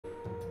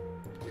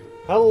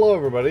Hello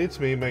everybody, it's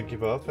me,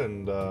 Mankeypuff,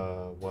 and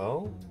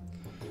well,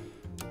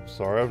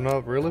 sorry I've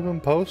not really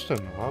been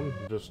posting. I'm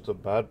just a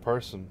bad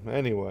person.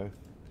 Anyway,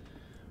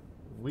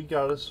 we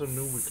got us a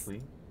new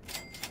weekly.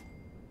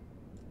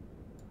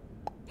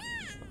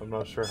 I'm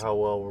not sure how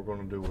well we're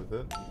going to do with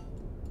it.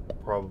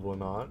 Probably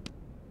not.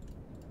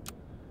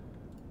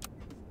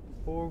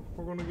 But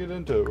we're going to get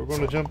into it. We're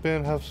going to jump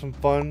in, have some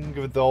fun,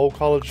 give it the old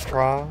college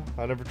try.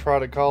 I never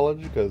tried at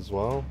college because,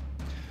 well,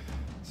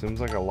 it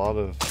seems like a lot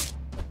of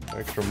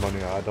extra money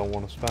I don't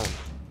want to spend.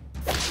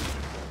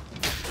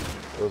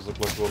 Does look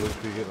like we'll at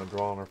least be getting a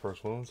draw on our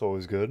first one. It's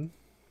always good.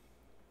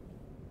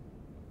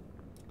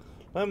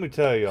 Let me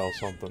tell y'all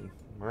something.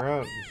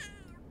 Alright.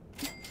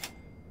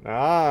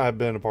 Now, I've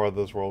been a part of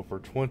this world for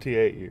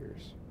 28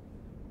 years.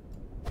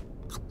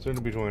 Soon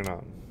to be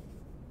 29.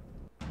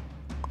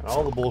 And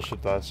all the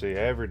bullshit that I see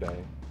every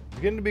day is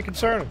getting to be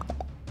concerning.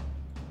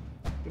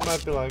 You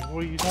might be like,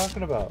 what are you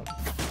talking about?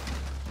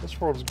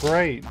 This world's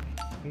great.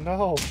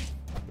 No.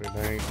 It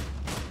ain't.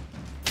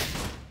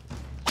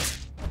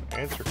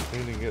 Ants are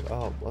cleaning it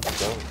up.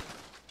 Let's go.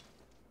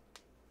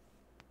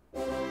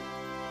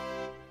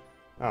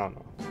 I don't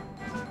know.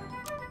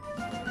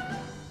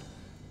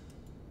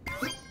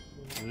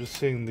 I'm just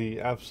seeing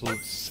the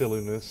absolute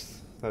silliness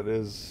that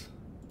is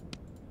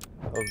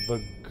of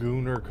the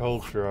gooner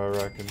culture, I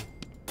reckon.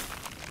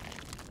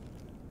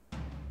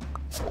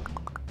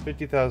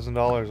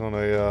 $50,000 on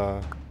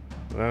an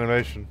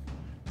animation.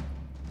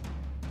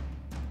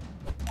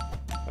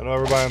 I know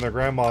everybody and their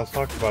grandma's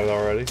talked about it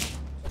already.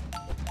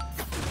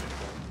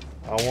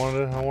 I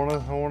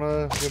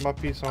wanna get my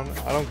piece on it.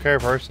 I don't care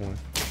personally.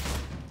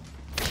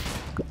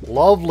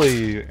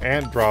 Lovely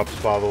ant drops,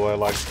 by the way,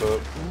 like the.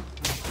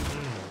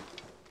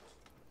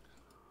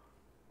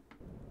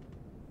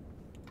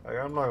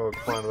 I'm not gonna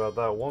complain about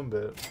that one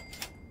bit.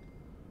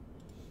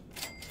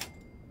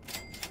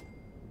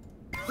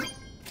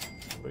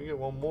 We get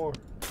one more.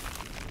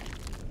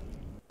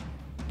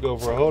 Go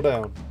for a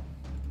hoedown.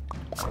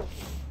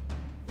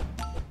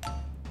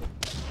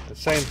 The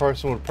same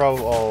person would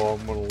probably. Oh,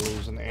 I'm gonna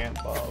lose an ant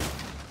bob.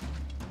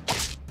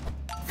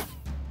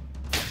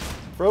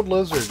 Frilled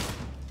lizard,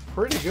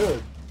 pretty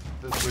good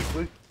this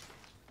weekly.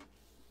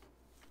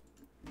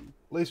 At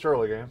least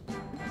early game.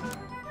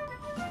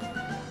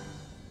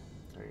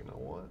 Hey, you know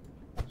what?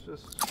 Let's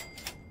just.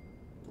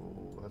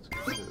 Ooh, that's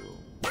good too.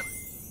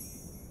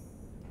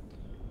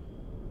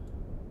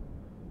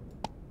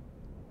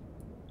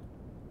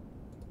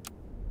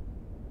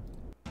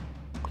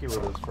 Keep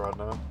with this right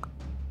now.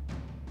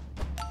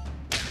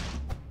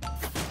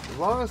 As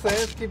long as the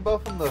ants keep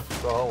buffing the.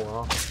 Oh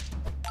well.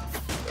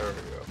 There we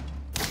go.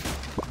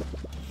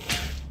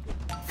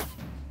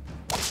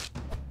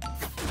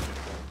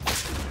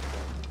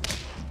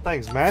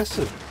 Thing's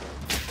massive.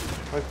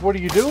 Like, what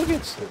do you do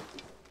against it?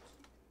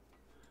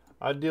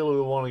 Ideally,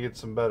 we want to get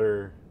some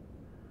better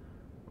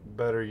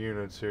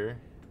units here.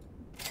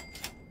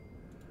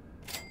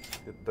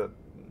 Get that.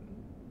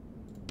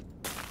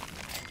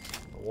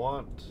 I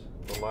want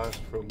the last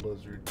frilled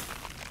lizard.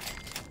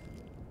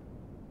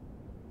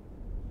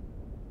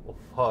 Well,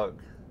 fuck.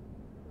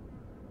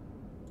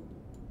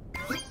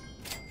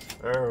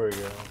 There we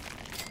go.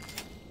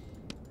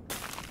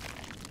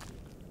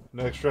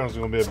 Next round's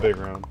gonna be a big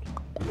round.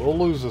 We'll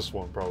lose this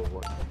one,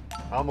 probably.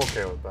 I'm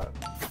okay with that.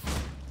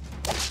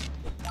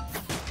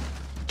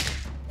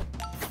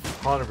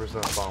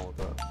 100% fine with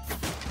that.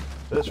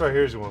 This right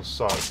here is gonna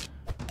suck.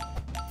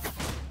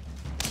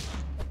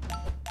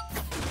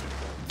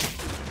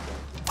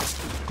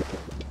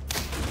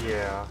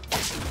 Yeah.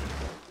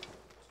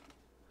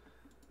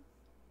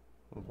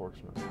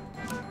 Unfortunate.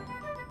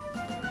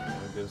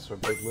 Get us our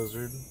big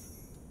lizard.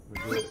 We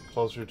get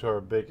closer to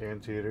our big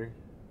anteater.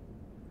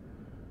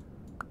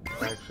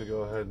 Actually,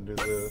 go ahead and do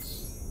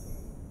this.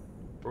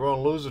 We're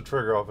gonna lose a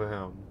trigger off of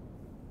him.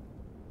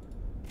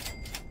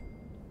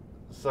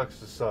 Sucks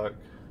to suck.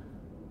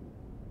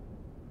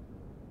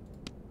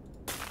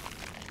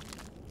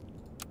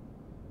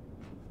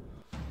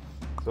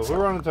 So if we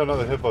run into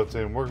another hippo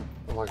team, we're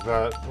like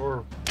that.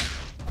 We're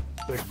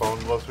big bone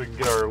unless we can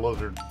get our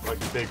lizard like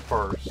big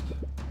first.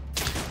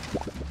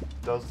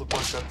 Does look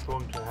like that's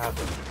going to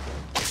happen.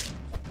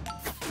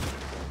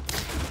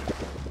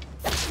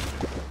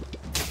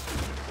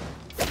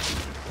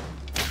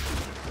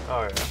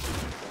 Oh yeah.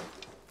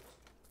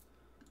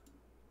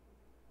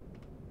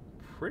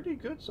 Pretty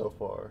good so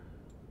far.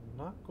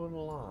 Not gonna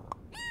lie.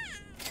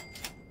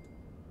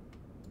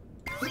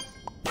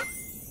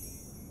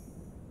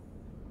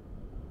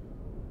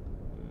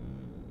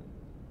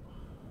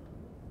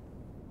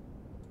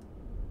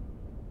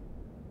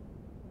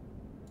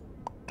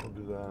 We'll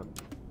do that.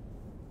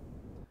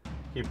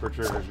 Keep our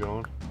triggers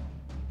going.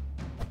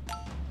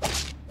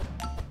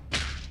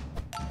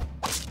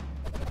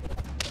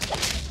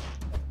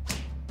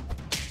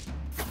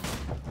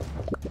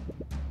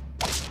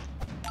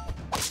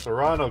 The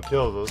rhino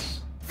kills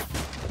us.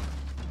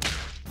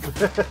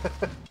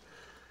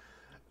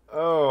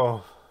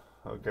 Oh,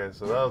 okay,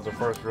 so that was the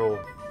first real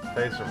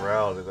taste of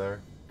reality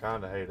there.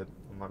 Kinda hate it,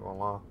 I'm not gonna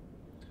lie.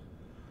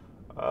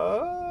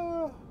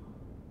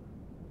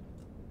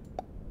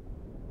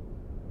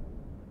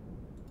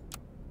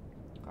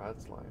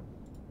 That's lame.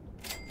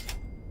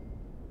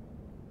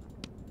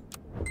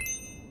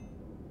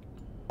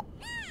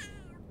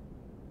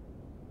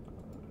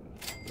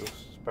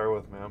 Just bear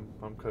with me,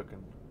 I'm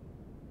cooking.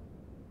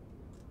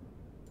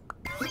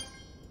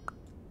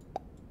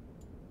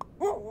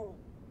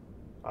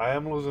 I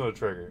am losing a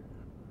trigger.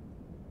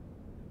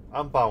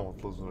 I'm fine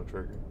with losing a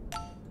trigger.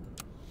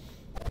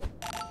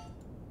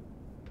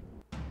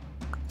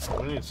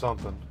 We need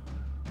something.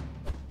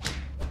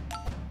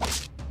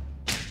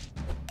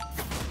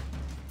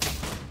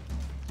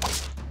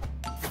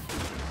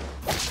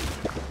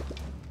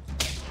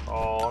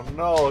 Oh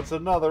no, it's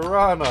another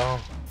rhino.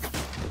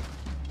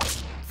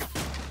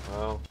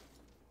 Well.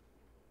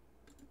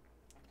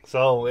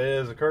 So it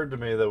has occurred to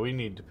me that we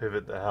need to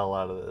pivot the hell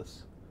out of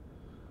this.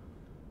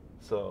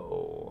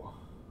 So.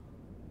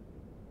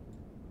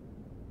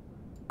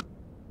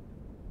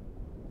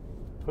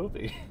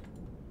 Poopy.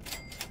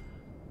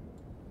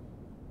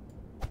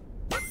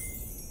 I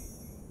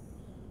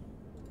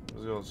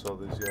was gonna sell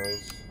these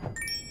guys.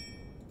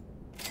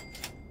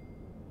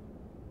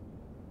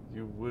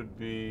 You would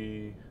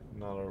be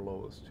not our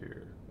lowest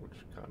tier, which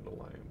is kind of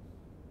lame.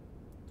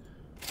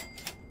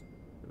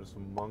 There's a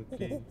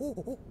monkey,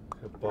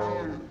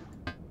 hippo.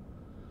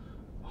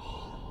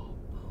 Oh,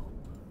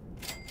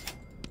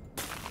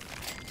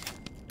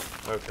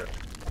 okay.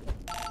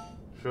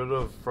 Should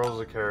have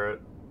froze a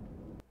carrot.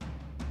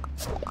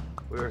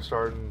 We are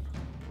starting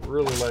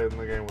really late in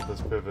the game with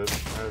this pivot,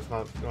 and it's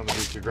not going to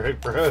be too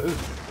great for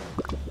us.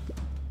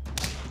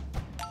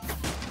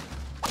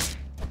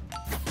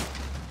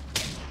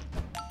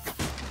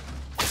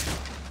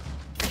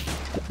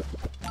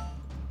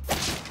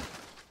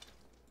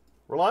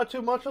 Rely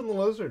too much on the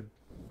lizard.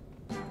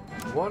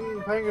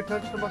 Wasn't paying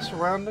attention to my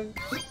surroundings.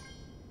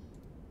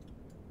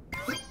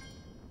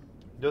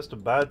 Just a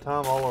bad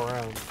time all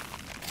around.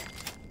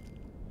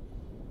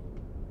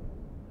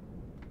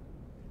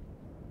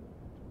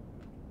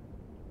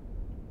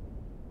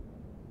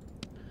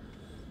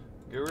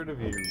 Get rid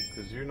of you,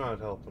 because you're not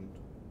helping.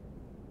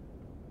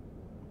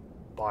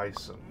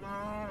 Bison.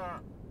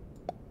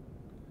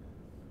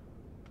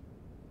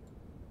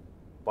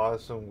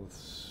 Bison with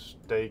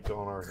steak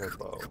on our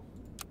hippo.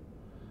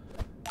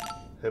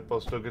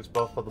 Hippo still gets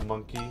buffed by the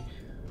monkey.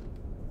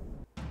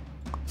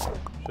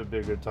 Should be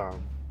a good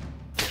time.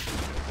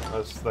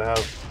 Unless they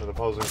have an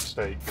opposing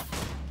steak.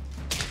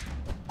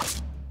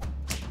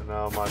 And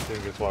now my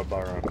team gets wiped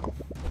by rhino.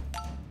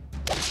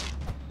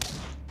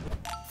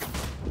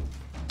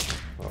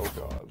 Oh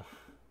god.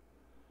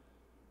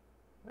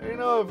 And you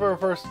know, for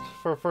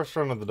a first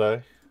run of the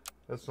day,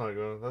 that's not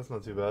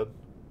too bad.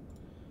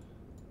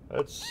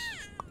 Let's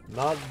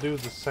not do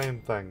the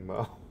same thing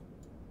though.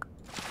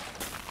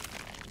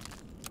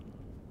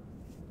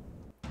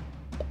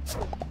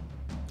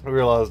 I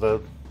realized I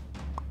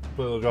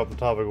completely dropped the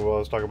topic of what I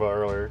was talking about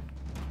earlier.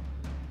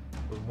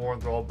 I was more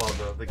enthralled by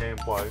the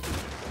gameplay.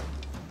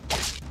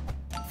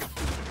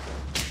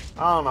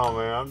 I don't know,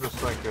 man. I'm just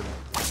thinking,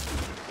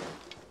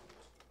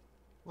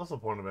 what's the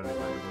point of anything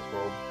in this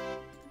world?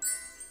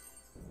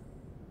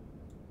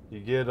 You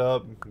get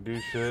up, you can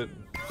do shit.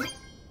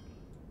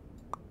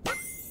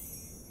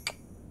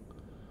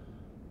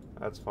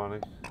 That's funny.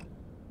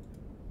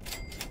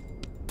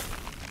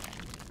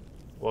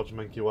 Watch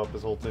Mankeypuff up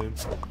his whole team.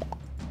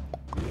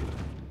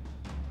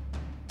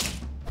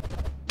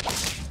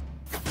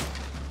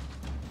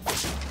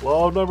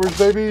 Law of numbers,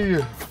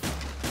 baby!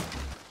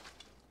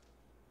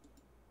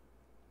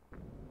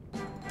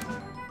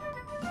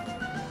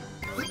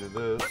 We do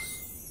this.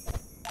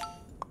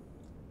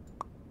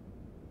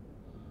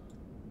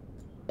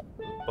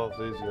 Just buff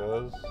these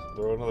guys.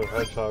 Throw another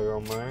hedgehog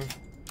on there.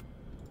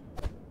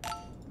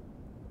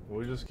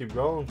 We just keep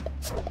going.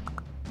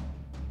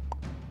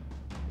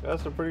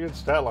 That's a pretty good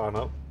stat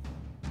lineup.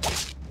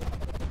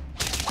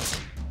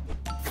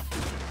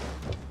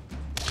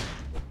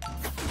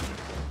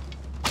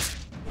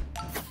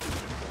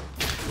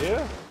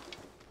 Yeah.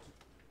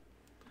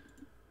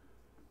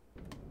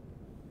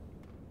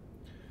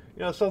 You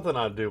know, something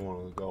I do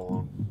want to go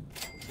on.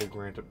 The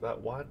granted,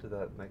 why did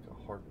that make a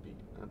heartbeat?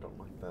 I don't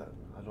like that.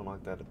 I don't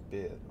like that a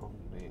bit. Oh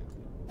man.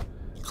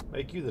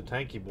 Make you the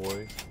tanky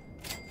boy.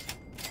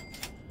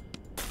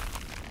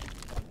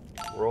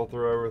 Roll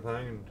through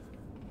everything and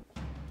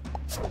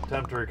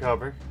attempt to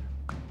recover.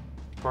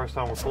 First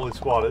time we're fully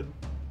squatted.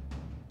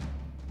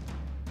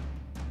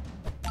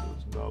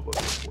 It's not like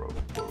a rope,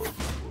 but like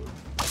wood.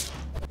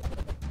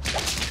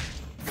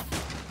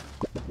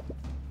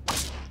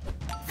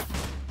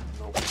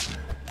 Nope.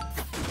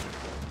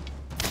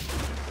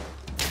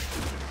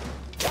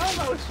 I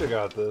know we still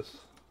got this.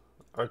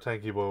 Our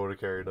tanky boy would have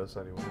carried us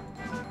anyway.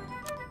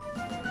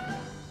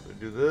 We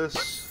do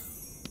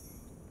this.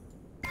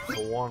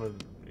 I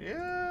wanted.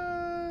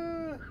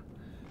 Yeah.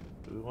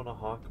 Do we want to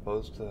hawk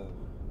opposed to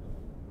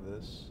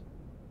this?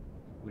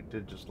 We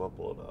did just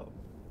level it up.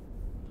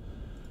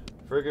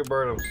 Frigate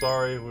bird, I'm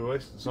sorry. We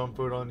wasted some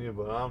food on you,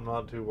 but I'm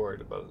not too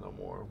worried about it no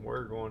more.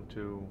 We're going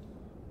to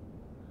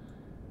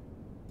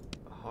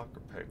hawk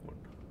or penguin.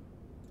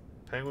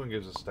 Penguin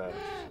gives us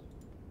status.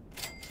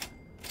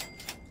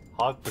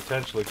 Hawk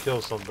potentially kill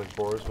something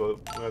for us, but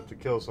we have to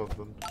kill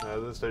something.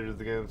 At this stage of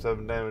the game,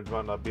 7 damage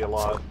might not be a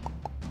lot.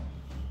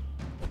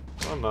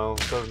 I don't know,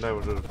 7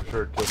 damage would for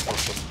sure kill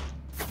something.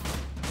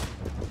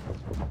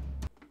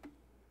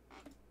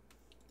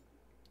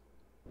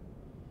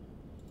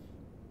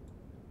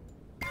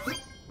 We'll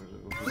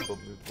keep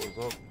building these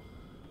boys up.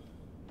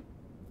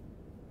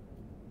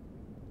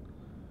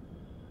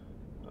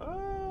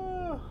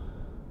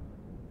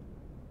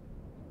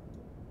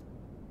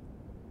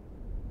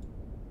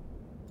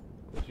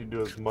 Let you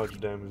do as much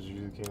damage as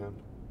you can.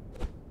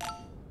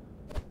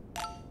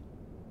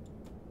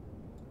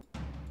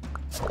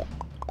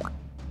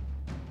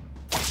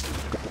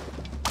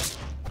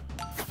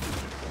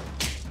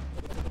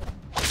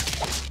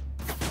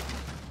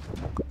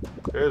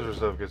 Here's where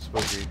stuff gets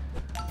spooky.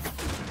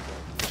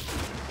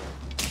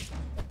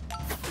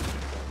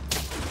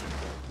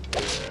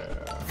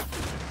 Yeah.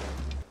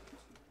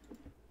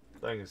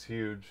 Thing is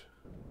huge.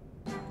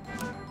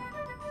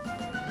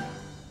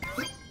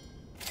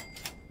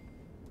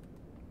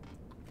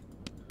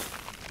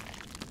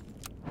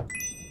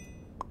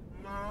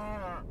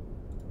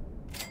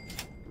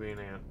 Be an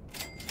ant.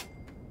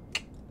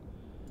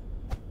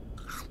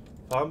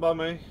 Fine by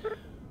me.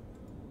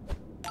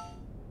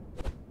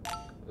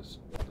 It's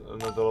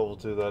another level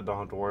 2 that I don't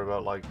have to worry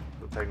about like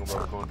the penguin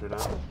boat going to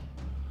now.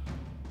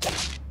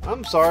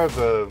 I'm sorry if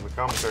the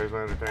commentary's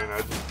not entertaining.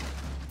 I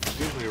just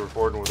usually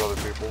recording with other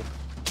people.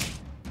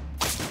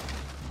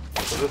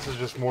 So this is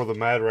just more the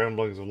mad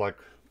ramblings of like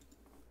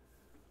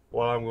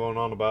what I'm going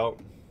on about.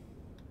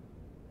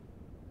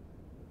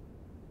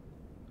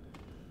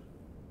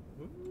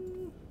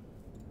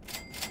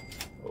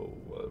 Oh,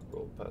 I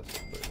rolled past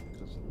that thing.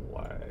 Just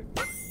lag.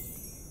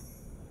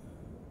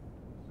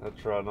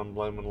 That's right, I'm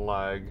blaming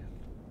lag.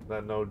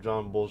 That no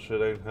John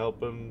bullshit ain't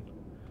helping.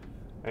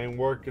 Ain't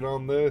working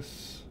on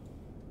this.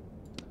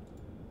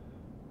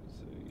 Let's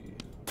see.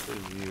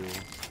 Where's you?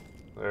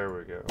 There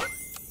we go.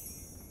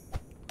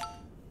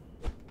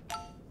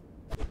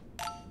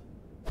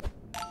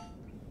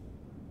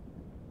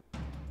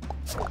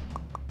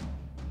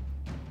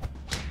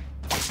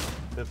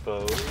 Hippo.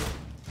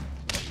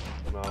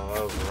 No,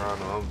 that was a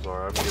rhino. I'm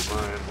sorry. I'm getting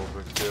my animals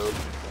mixed up.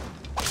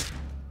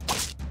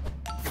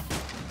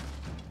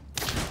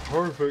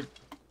 Perfect.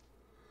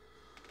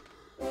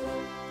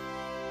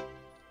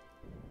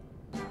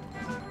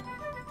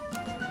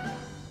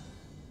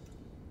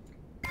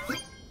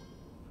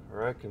 I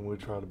reckon we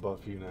try to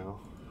buff you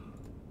now.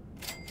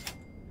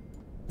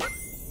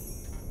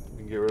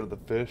 And get rid of the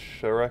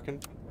fish, I reckon.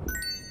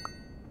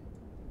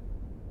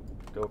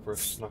 Go for a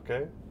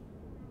Snuke.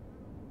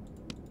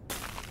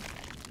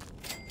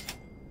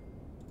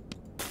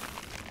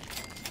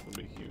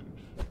 Be huge.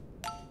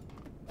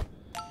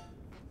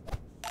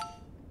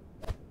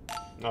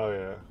 Oh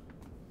yeah.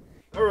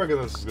 I reckon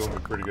this is gonna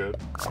be pretty good.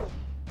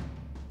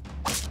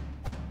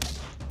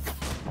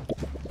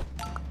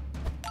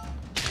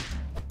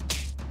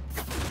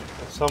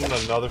 Summon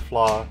another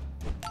fly.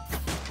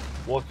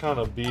 What kind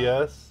of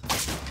BS?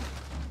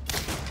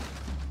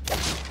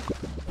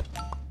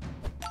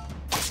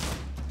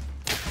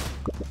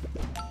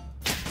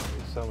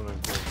 Summoning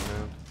things,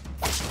 man.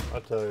 I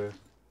tell you.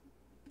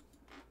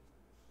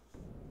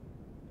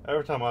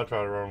 Every time I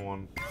try to run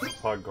one, it's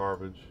hot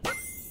garbage.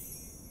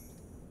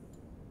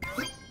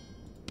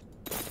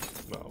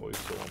 No, we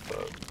still want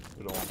that.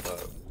 We don't want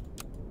that.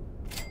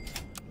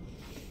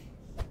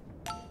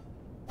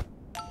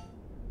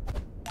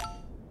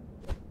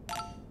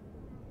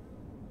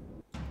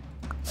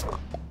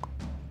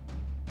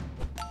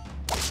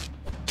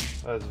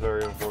 That's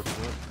very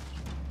unfortunate.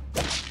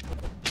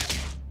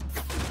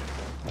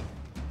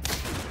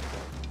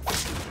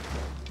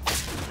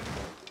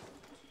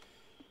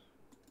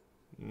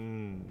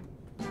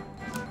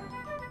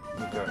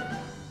 Okay.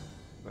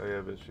 Now you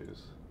have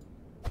issues.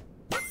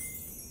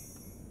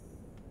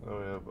 Now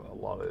we have a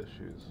lot of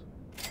issues.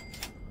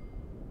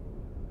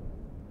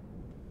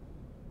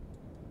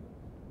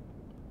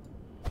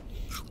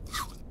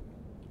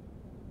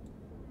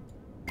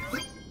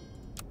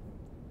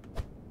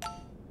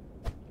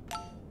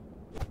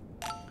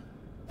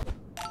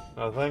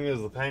 Now the thing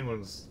is, the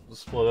penguins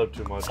split up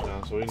too much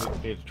now, so we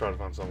need to try to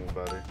find someone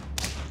better.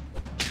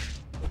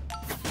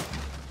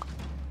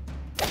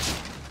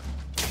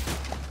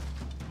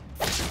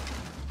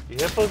 The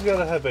hippo's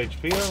gotta have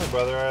HP on it,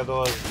 brother,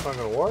 otherwise it's not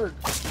gonna work.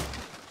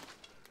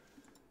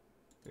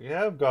 You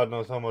have God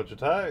knows how much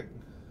attack.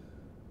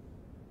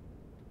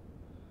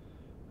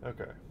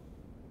 Okay.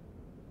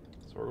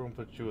 So we're gonna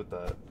put you with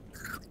that.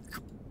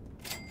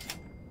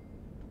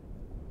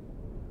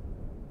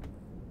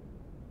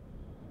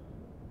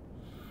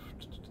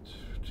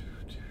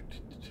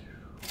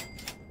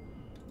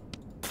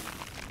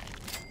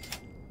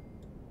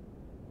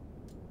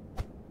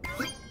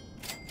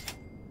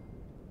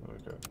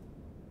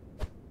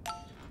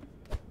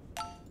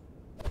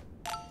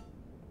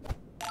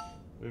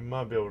 We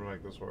might be able to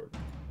make this work.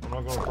 I'm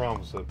not going to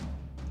promise it.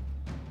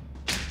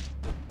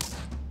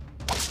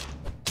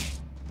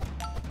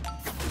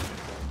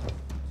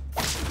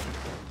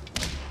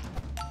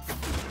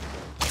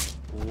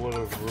 would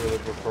have really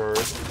preferred.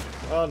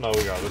 Oh no,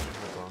 we got it.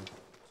 Hold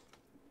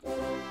on.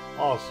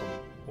 Awesome.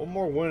 One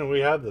more win and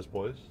we have this,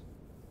 boys.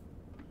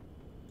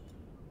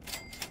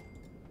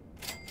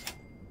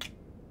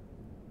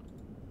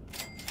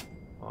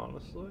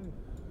 Honestly.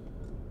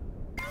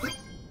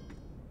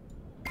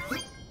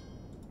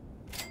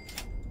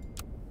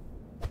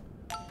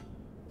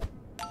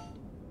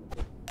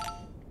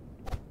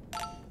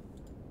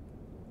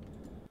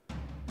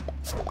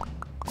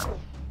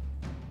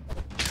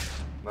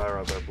 That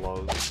right there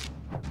blows.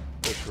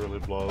 This really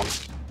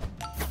blows.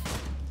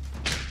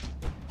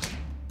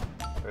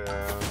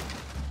 Yeah.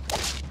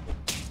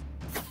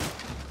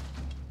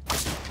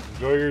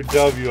 Enjoy your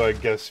W, I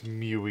guess,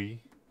 Mewy.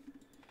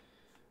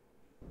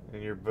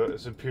 And your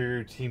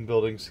superior team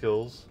building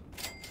skills.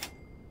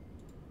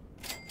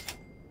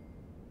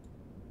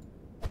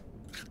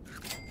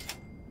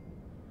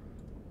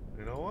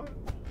 You know what?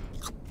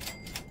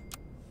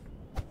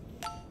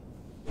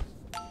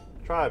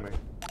 Try me.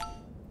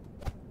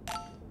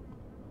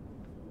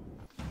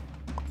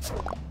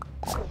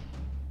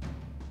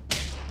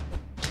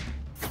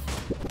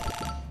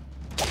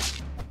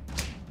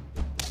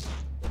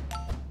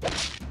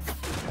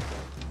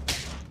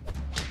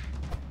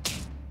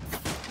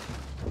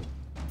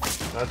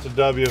 That's a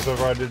W if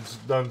ever I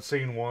done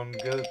seen one.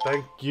 Good.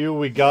 Thank you.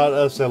 We got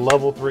us a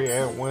level 3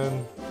 ant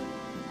win.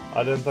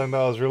 I didn't think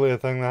that was really a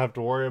thing to have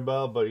to worry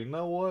about, but you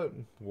know what?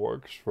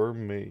 Works for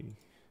me.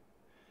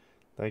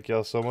 Thank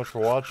y'all so much for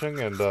watching,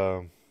 and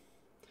I'll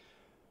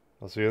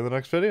see you in the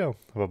next video.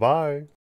 Bye-bye.